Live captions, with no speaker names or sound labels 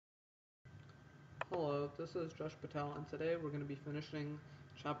Hello, this is Josh Patel, and today we're going to be finishing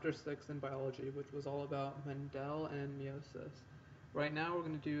Chapter 6 in biology, which was all about Mendel and meiosis. Right now we're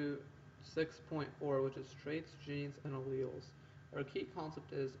going to do 6.4, which is traits, genes, and alleles. Our key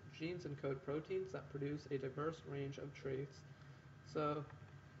concept is genes encode proteins that produce a diverse range of traits. So,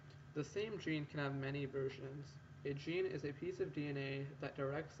 the same gene can have many versions. A gene is a piece of DNA that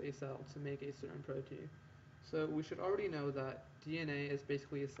directs a cell to make a certain protein. So we should already know that DNA is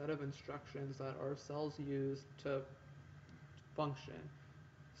basically a set of instructions that our cells use to function.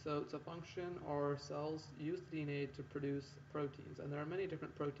 So to function, our cells use DNA to produce proteins, and there are many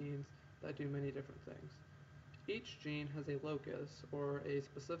different proteins that do many different things. Each gene has a locus, or a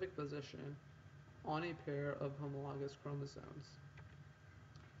specific position, on a pair of homologous chromosomes.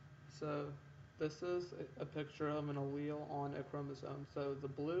 So this is a picture of an allele on a chromosome. So the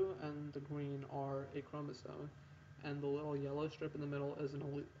blue and the green are a chromosome, and the little yellow strip in the middle is an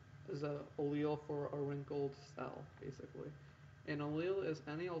allele for a wrinkled cell, basically. An allele is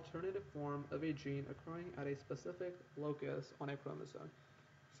any alternative form of a gene occurring at a specific locus on a chromosome.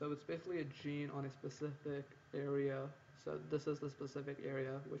 So it's basically a gene on a specific area. So this is the specific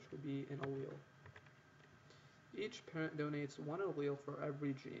area, which would be an allele. Each parent donates one allele for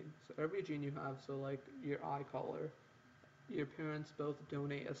every gene. So every gene you have, so like your eye color, your parents both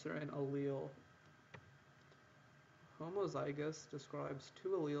donate a certain allele. Homozygous describes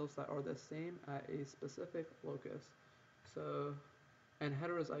two alleles that are the same at a specific locus. So, and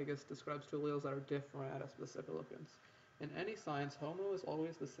heterozygous describes two alleles that are different at a specific locus. In any science, homo is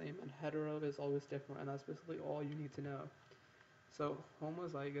always the same and hetero is always different, and that's basically all you need to know. So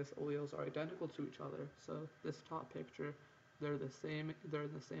homozygous alleles are identical to each other. So this top picture, they're in the same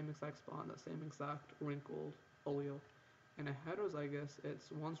exact spot, the same exact wrinkled allele. In a heterozygous,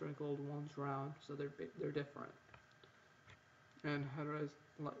 it's one's wrinkled, one's round, so they're different. And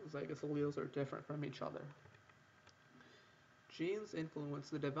heterozygous alleles are different from each other. Genes influence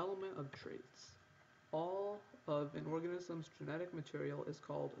the development of traits. All of an organism's genetic material is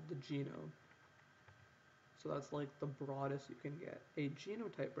called the genome. So that's like the broadest you can get. A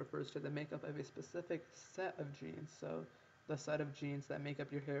genotype refers to the makeup of a specific set of genes. So the set of genes that make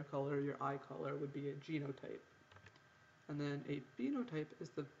up your hair color, your eye color would be a genotype. And then a phenotype is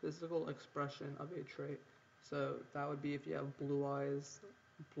the physical expression of a trait. So that would be if you have blue eyes,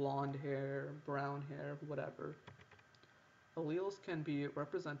 blonde hair, brown hair, whatever. Alleles can be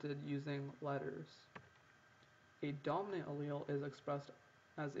represented using letters. A dominant allele is expressed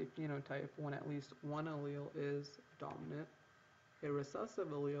as a phenotype when at least one allele is dominant. A recessive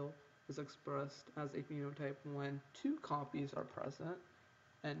allele is expressed as a phenotype when two copies are present,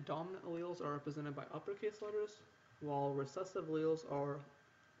 and dominant alleles are represented by uppercase letters, while recessive alleles are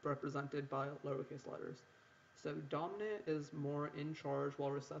represented by lowercase letters. So dominant is more in charge,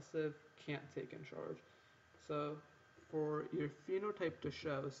 while recessive can't take in charge. So for your phenotype to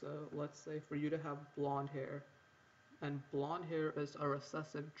show, so let's say for you to have blonde hair, and blonde hair is a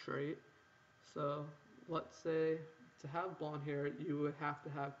recessive trait. So let's say to have blonde hair, you would have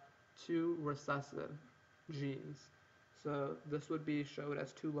to have two recessive genes. So this would be showed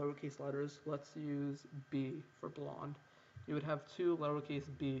as two lowercase letters. Let's use B for blonde. You would have two lowercase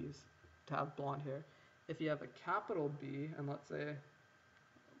b's to have blonde hair. If you have a capital B, and let's say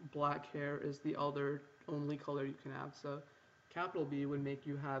black hair is the only color you can have, so capital B would make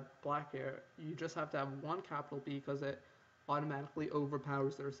you have black hair. You just have to have one capital B because it automatically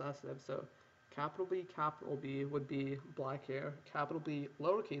overpowers the recessive. So capital B would be black hair. Capital B,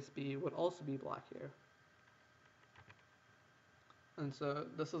 lowercase b would also be black hair. And so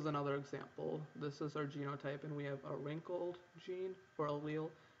this is another example. This is our genotype, and we have a wrinkled gene or allele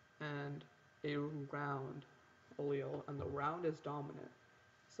and a round allele, and the round is dominant.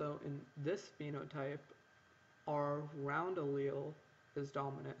 So in this phenotype, our round allele is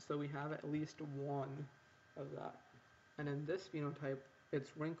dominant, so we have at least one of that. And in this phenotype,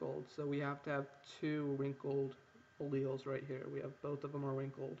 it's wrinkled, so we have to have two wrinkled alleles right here. We have both of them are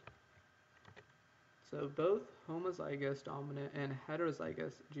wrinkled. So both homozygous dominant and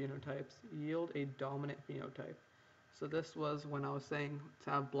heterozygous genotypes yield a dominant phenotype. So this was when I was saying to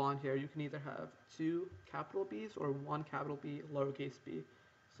have blonde hair, you can either have two capital B's or one capital B, lowercase b.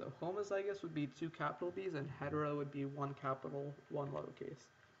 So homozygous would be two capital B's and hetero would be one capital, one lowercase.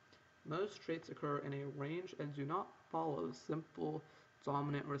 Most traits occur in a range and do not follow simple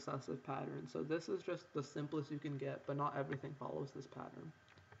dominant recessive pattern. So this is just the simplest you can get, but not everything follows this pattern.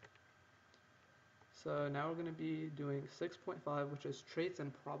 So now we're going to be doing 6.5, which is traits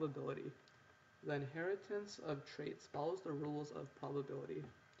and probability. The inheritance of traits follows the rules of probability.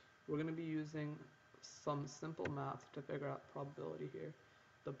 We're going to be using some simple math to figure out probability here.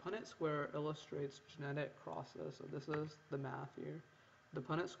 The Punnett Square illustrates genetic crosses, so this is the math here. The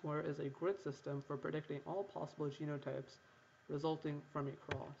Punnett Square is a grid system for predicting all possible genotypes resulting from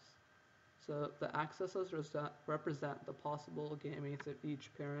a cross. So the axes represent the possible gametes of each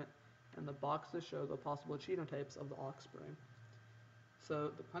parent, and the boxes show the possible genotypes of the offspring.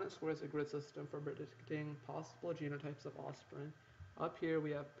 So the Punnett Square is a grid system for predicting possible genotypes of offspring. Up here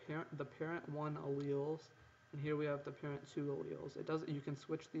we have the parent 1 alleles, and here we have the parent 2 alleles. You can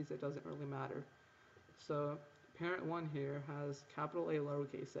switch these, it doesn't really matter. So parent 1 here has capital A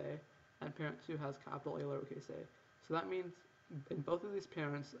lowercase a, and parent 2 has capital A lowercase a. So that means in both of these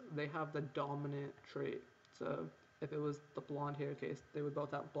parents, they have the dominant trait. So if it was the blonde hair case, they would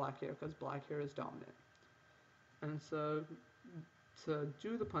both have black hair because black hair is dominant. And so to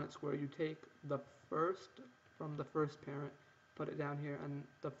do the Punnett Square, you take the first from the first parent, put it down here, and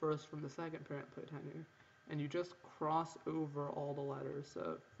the first from the second parent, put it down here. And you just cross over all the letters.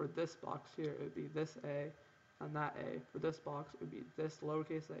 So for this box here, it would be this A and that A. For this box, it would be this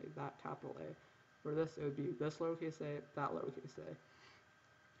lowercase a, that capital A. For this, it would be this lowercase a, that lowercase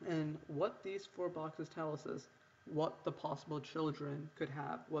a. And what these 4 boxes tell us is what the possible children could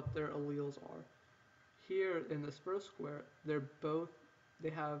have, what their alleles are. Here in this first square, they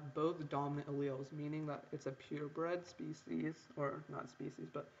have both dominant alleles, meaning that it's a purebred species, or not species,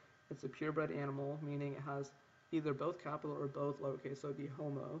 but it's a purebred animal, meaning it has either both capital or both lowercase, so it'd be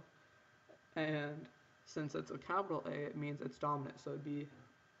homo. And since it's a capital A, it means it's dominant, so it'd be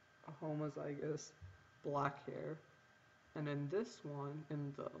a homozygous black hair. And in this one,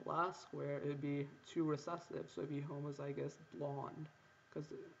 in the last square, it would be 2 recessive, so it'd be homozygous blonde, because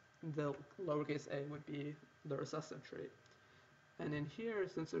the lowercase a would be the recessive trait. And in here,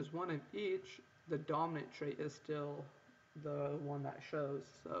 since there's 1 of each, the dominant trait is still the one that shows.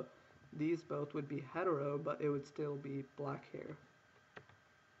 So these both would be hetero, but it would still be black hair.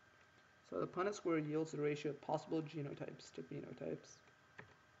 So the Punnett Square yields the ratio of possible genotypes to phenotypes.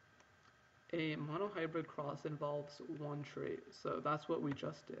 A monohybrid cross involves 1 trait, so that's what we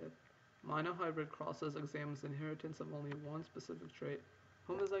just did. Monohybrid crosses examines the inheritance of only 1 specific trait.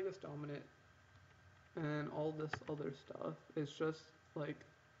 Homozygous dominant and all this other stuff is just like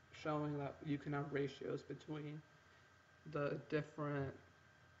showing that you can have ratios between the different,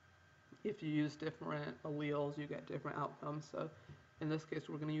 if you use different alleles, you get different outcomes. So in this case,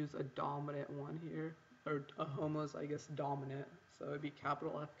 we're going to use a dominant one here, or a homozygous dominant. So it'd be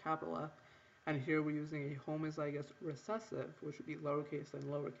capital F, and here we're using a homozygous recessive, which would be lowercase and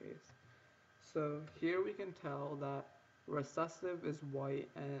lowercase. So here we can tell that recessive is white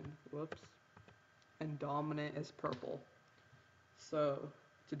and dominant is purple. So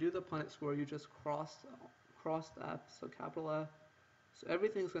to do the Punnett Square, you just cross the F, so capital F. So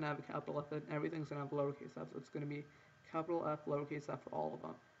everything's going to have a capital F and everything's going to have lowercase f, so it's going to be capital F, lowercase f for all of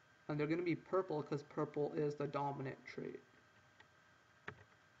them. And they're going to be purple because purple is the dominant trait.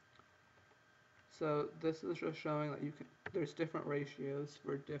 So this is just showing that there's different ratios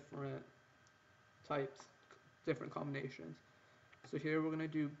for different types, different combinations. So here we're going to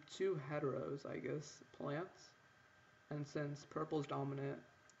do 2 heteros, I guess, plants. And since purple is dominant,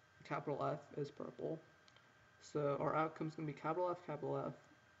 capital F is purple. So our outcome's going to be capital F,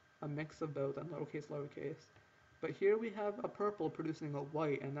 a mix of both, and lowercase, lowercase. But here we have a purple producing a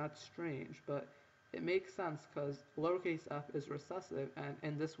white, and that's strange, but it makes sense because lowercase f is recessive, and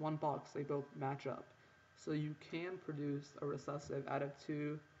in this one box they both match up. So you can produce a recessive out of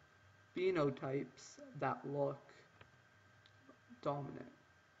 2 phenotypes that look dominant.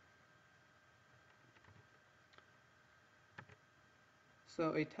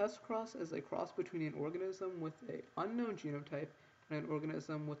 So a test cross is a cross between an organism with an unknown genotype and an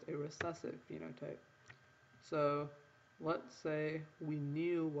organism with a recessive phenotype. So let's say we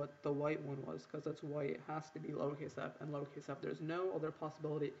knew what the white one was, because it's white, it has to be lowercase f and lowercase f. There's no other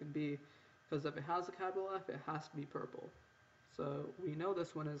possibility it can be, because if it has a capital F, it has to be purple. So we know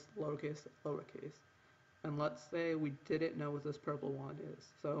this one is lowercase, lowercase. And let's say we didn't know what this purple one is.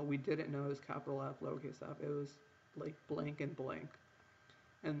 So we didn't know it was capital F, lowercase f. It was like blank and blank.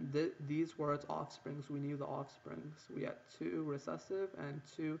 And these were its offsprings. We knew the offsprings. We had 2 recessive and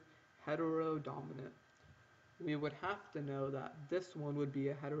 2 heterodominant. We would have to know that this one would be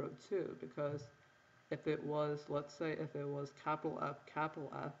a hetero too, because if it was, let's say if it was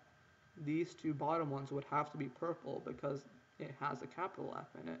capital F, these 2 bottom ones would have to be purple because it has a capital F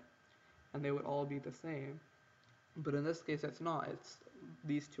in it, and they would all be the same. But in this case, it's not.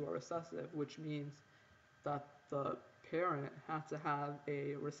 These 2 are recessive, which means that the parent has to have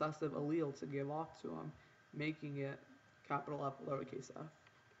a recessive allele to give off to them, making it capital F, lowercase f.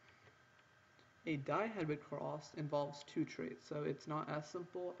 A dihybrid cross involves two traits, so it's not as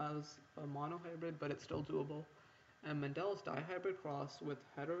simple as a monohybrid, but it's still doable. And Mendel's dihybrid cross with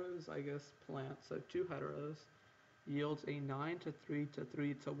heterozygous plants, so two heteros, yields a 9 to 3 to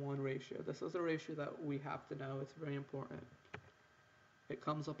 3 to 1 ratio. This is a ratio that we have to know, it's very important. It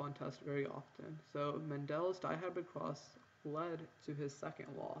comes up on tests very often. So Mendel's dihybrid cross led to his second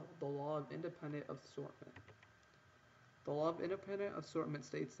law, the law of independent assortment. The law of independent assortment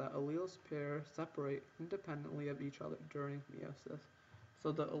states that alleles pair separate independently of each other during meiosis.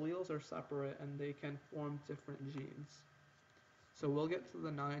 So the alleles are separate and they can form different genes. So we'll get to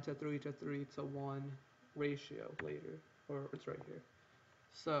the 9 to 3 to 3 to 1 ratio later, or it's right here.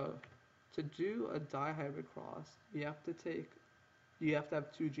 So to do a dihybrid cross, you have to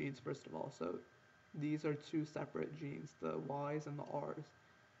have two genes first of all. So these are two separate genes, the Y's and the R's.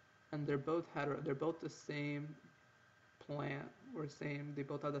 And they're both they're both the same plant, or they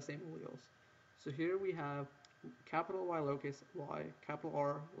both have the same alleles. So here we have capital Y lowercase y, capital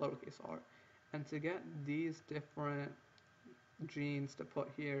R lowercase r. And to get these different genes to put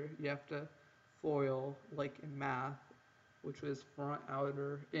here, you have to FOIL, like in math, which is front,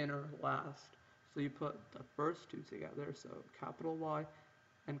 outer, inner, last. So you put the first two together, so capital Y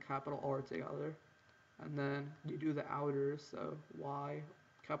and capital R together. And then you do the outers, so Y,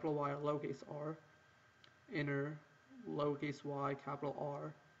 capital Y, lowercase r, inner, lowercase y, capital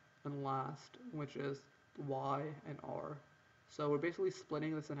R, and last, which is Y and R. So we're basically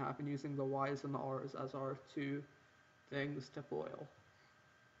splitting this in half and using the Y's and the R's as our two things to FOIL.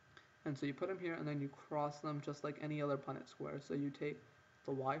 And so you put them here and then you cross them just like any other Punnett square. So you take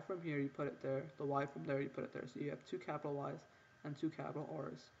the Y from here, you put it there, the Y from there, you put it there. So you have two capital Y's and two capital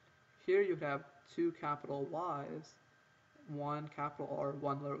R's. Here you have two capital Y's, one capital R,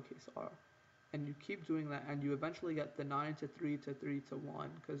 one lowercase r. And you keep doing that and you eventually get the 9 to 3 to 3 to 1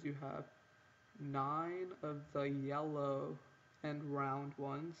 because you have 9 of the yellow and round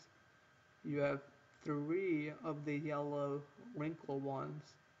ones. You have 3 of the yellow wrinkled ones,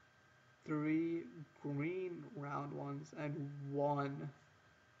 3 green round ones, and 1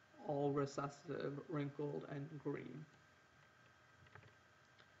 all recessive, wrinkled, and green.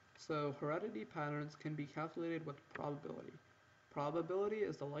 So heredity patterns can be calculated with probability. Probability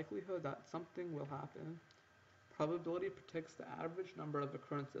is the likelihood that something will happen. Probability predicts the average number of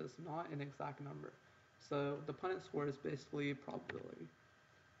occurrences, not an exact number. So the Punnett square is basically probability.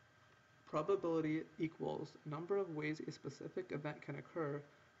 Probability equals number of ways a specific event can occur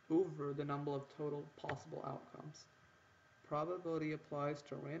over the number of total possible outcomes. Probability applies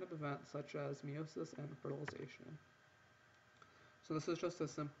to random events such as meiosis and fertilization. So this is just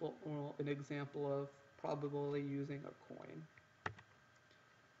an example of probability using a coin.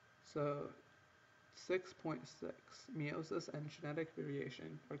 So 6.6, meiosis and genetic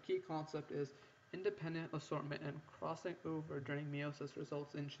variation. Our key concept is independent assortment, and crossing over during meiosis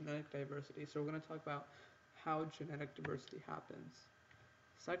results in genetic diversity. So we're going to talk about how genetic diversity happens.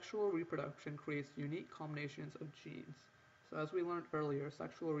 Sexual reproduction creates unique combinations of genes. So as we learned earlier,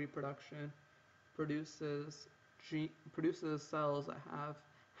 sexual reproduction produces cells that have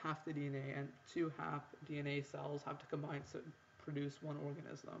half the DNA, and two half DNA cells have to combine to produce one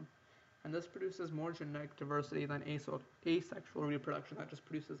organism. And this produces more genetic diversity than asexual reproduction that just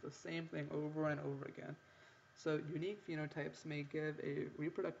produces the same thing over and over again. So unique phenotypes may give a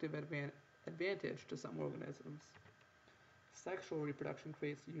reproductive advantage to some organisms. Sexual reproduction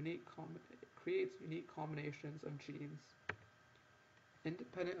creates unique combinations of genes.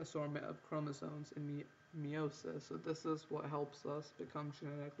 Independent assortment of chromosomes in meiosis, so this is what helps us become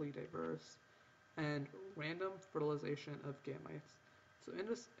genetically diverse. And random fertilization of gametes. So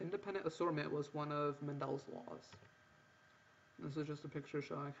independent assortment was one of Mendel's laws. This is just a picture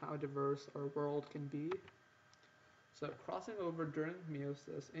showing how diverse our world can be. So crossing over during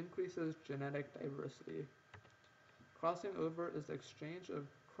meiosis increases genetic diversity. Crossing over is the exchange of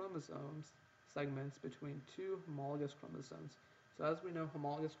chromosomes segments between two homologous chromosomes. So as we know,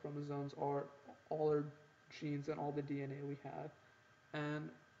 homologous chromosomes are all our genes and all the DNA we have. And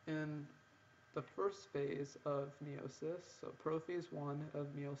in the first phase of meiosis, so prophase 1 of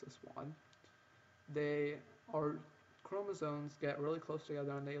meiosis 1, our chromosomes get really close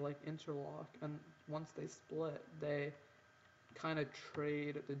together and they like interlock, and once they split, they kind of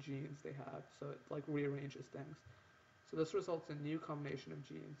trade the genes they have, so it like rearranges things. So this results in new combination of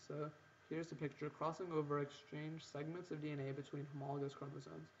genes. So here's a picture crossing over exchange segments of DNA between homologous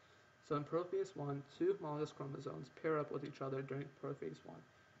chromosomes. So in prophase 1, two homologous chromosomes pair up with each other during prophase 1.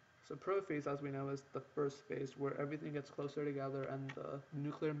 So prophase, as we know, is the first phase where everything gets closer together and the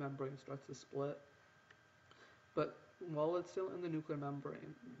nuclear membrane starts to split. But while it's still in the nuclear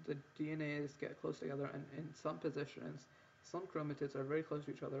membrane, the DNAs get close together, and in some positions, some chromatids are very close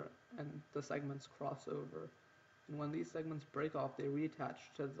to each other, and the segments cross over. And when these segments break off, they reattach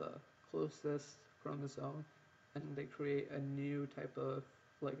to the closest chromosome, and they create a new type of,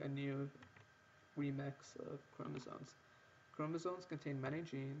 like a new remix of chromosomes. Chromosomes contain many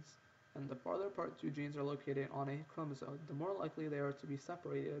genes, and the farther apart two genes are located on a chromosome, the more likely they are to be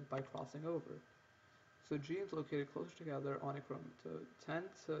separated by crossing over. So genes located close together on a chromosome tend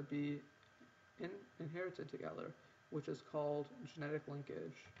to be inherited together, which is called genetic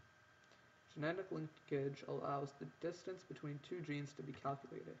linkage. Genetic linkage allows the distance between two genes to be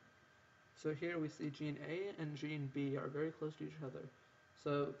calculated. So here we see gene A and gene B are very close to each other,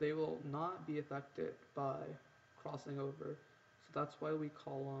 so they will not be affected by crossing over. So that's why we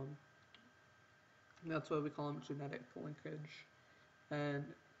call them genetic linkage. And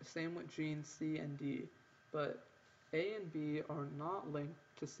same with genes C and D, but A and B are not linked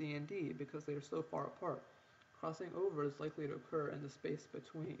to C and D because they are so far apart. Crossing over is likely to occur in the space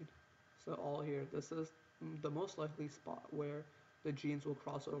between. So all here, this is the most likely spot where the genes will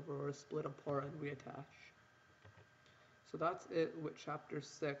cross over or split apart and reattach. So that's it with chapter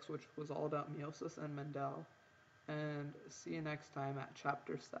 6, which was all about meiosis and Mendel. And see you next time at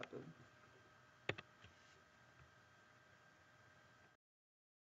chapter 7.